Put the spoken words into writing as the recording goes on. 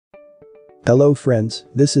Hello friends,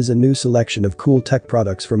 this is a new selection of cool tech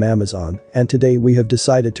products from Amazon, and today we have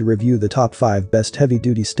decided to review the top 5 best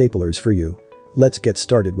heavy-duty staplers for you. Let's get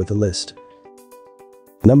started with the list.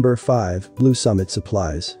 Number 5, Blue Summit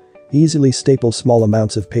Supplies. Easily staple small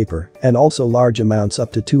amounts of paper and also large amounts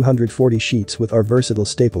up to 240 sheets with our versatile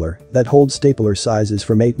stapler that holds stapler sizes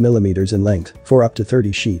from 8mm in length for up to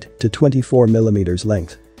 30 sheet to 24mm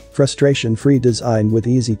length. Frustration-free design with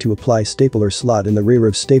easy-to-apply stapler slot in the rear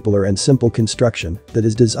of stapler and simple construction that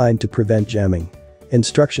is designed to prevent jamming.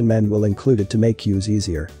 Instruction manual included to make use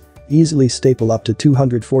easier. Easily staple up to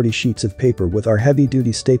 240 sheets of paper with our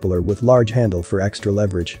heavy-duty stapler with large handle for extra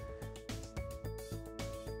leverage.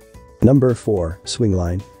 Number 4,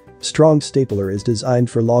 Swingline. Strong stapler is designed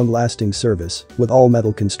for long-lasting service with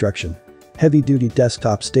all-metal construction. Heavy-duty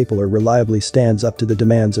desktop stapler reliably stands up to the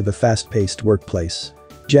demands of a fast-paced workplace.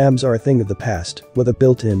 Jams are a thing of the past, with a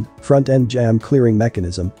built-in, front-end jam clearing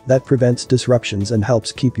mechanism that prevents disruptions and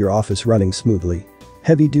helps keep your office running smoothly.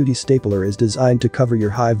 Heavy-duty stapler is designed to cover your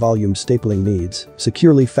high-volume stapling needs,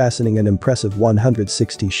 securely fastening an impressive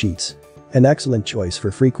 160 sheets. An excellent choice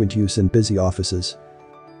for frequent use in busy offices.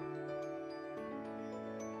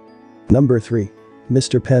 Number 3.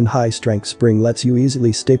 Mr. Pen High-Strength Spring lets you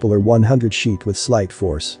easily staple 100 sheet with slight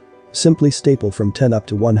force. Simply staple from 10 up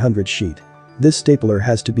to 100 sheet. This stapler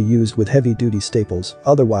has to be used with heavy-duty staples,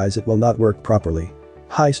 otherwise it will not work properly.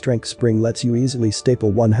 High-strength spring lets you easily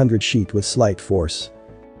staple 100 sheet with slight force.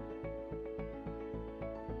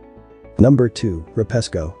 Number 2,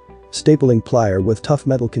 Rapesco. Stapling plier with tough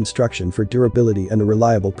metal construction for durability and a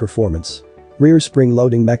reliable performance. Rear spring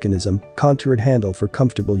loading mechanism, contoured handle for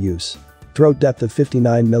comfortable use. Throat depth of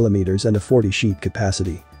 59mm and a 40 sheet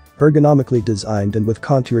capacity. Ergonomically designed and with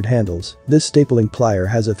contoured handles, this stapling plier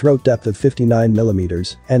has a throat depth of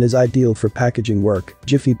 59mm and is ideal for packaging work,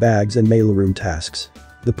 jiffy bags and mailroom tasks.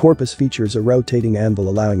 The Porpoise features a rotating anvil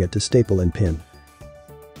allowing it to staple and pin.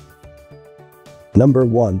 Number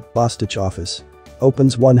 1, Bostitch Office.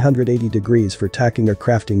 Opens 180 degrees for tacking or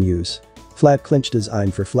crafting use. Flat clinch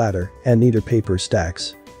design for flatter and neater paper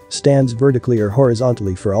stacks. Stands vertically or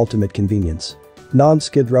horizontally for ultimate convenience.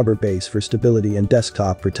 Non-skid rubber base for stability and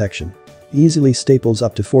desktop protection. Easily staples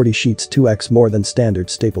up to 40 sheets 2x more than standard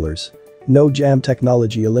staplers. No jam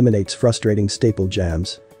technology eliminates frustrating staple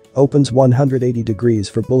jams. Opens 180 degrees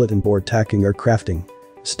for bulletin board tacking or crafting.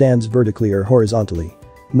 Stands vertically or horizontally.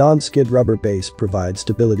 Non-skid rubber base provides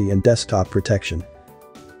stability and desktop protection.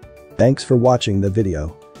 Thanks for watching the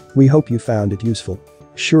video. We hope you found it useful.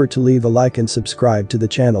 Sure to leave a like and subscribe to the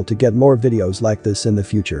channel to get more videos like this in the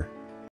future.